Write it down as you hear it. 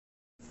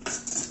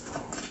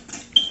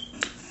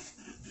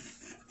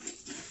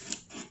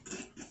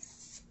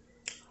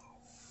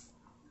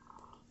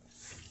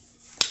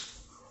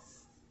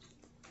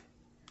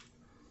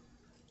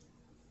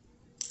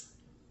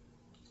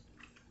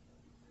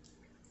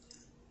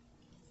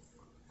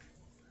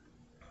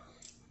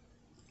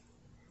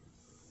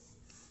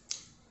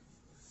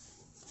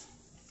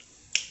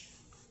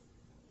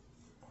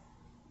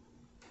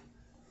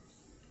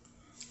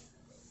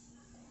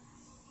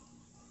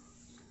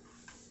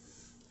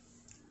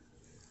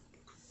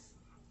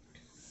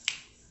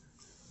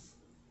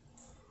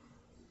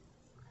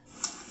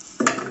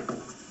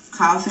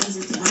Coffins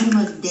at the bottom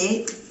of the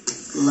deck.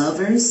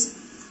 Lovers.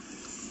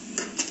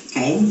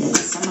 Okay, that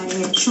somebody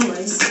had a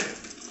choice.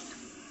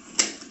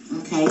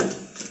 Okay.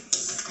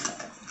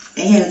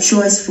 They had a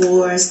choice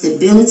for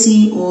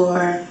stability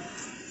or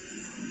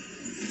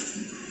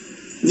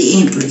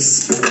the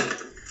Empress.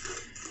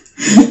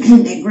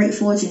 That great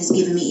fortune is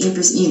giving me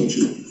Empress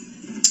energy.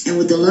 And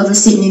with the Lover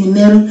sitting in the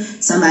middle,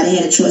 somebody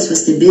had a choice for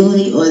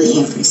stability or the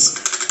Empress.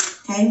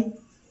 Okay?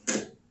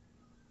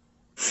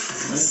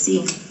 Let's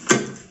see.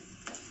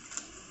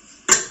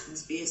 The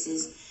Spirit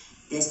says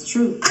that's the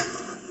truth.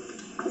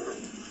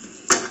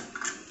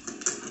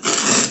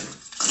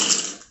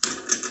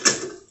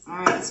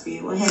 Alright,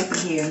 Spirit, what happened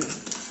here?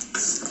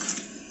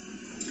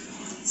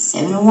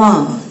 7 of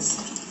Wands.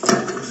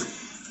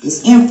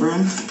 This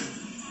Emperor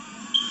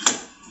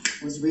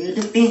was real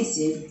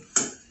defensive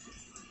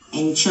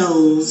and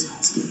chose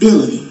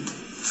stability.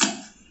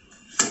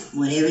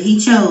 Whatever he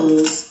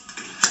chose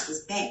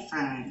was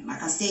backfiring.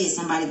 Like I said,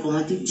 somebody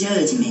going through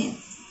judgment.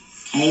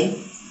 Okay?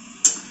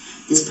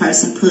 This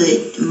person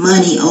put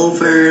money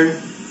over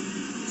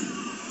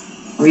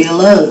real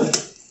love.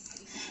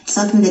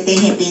 Something that they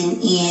had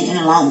been in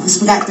a long, because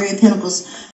we got 3 of Pentacles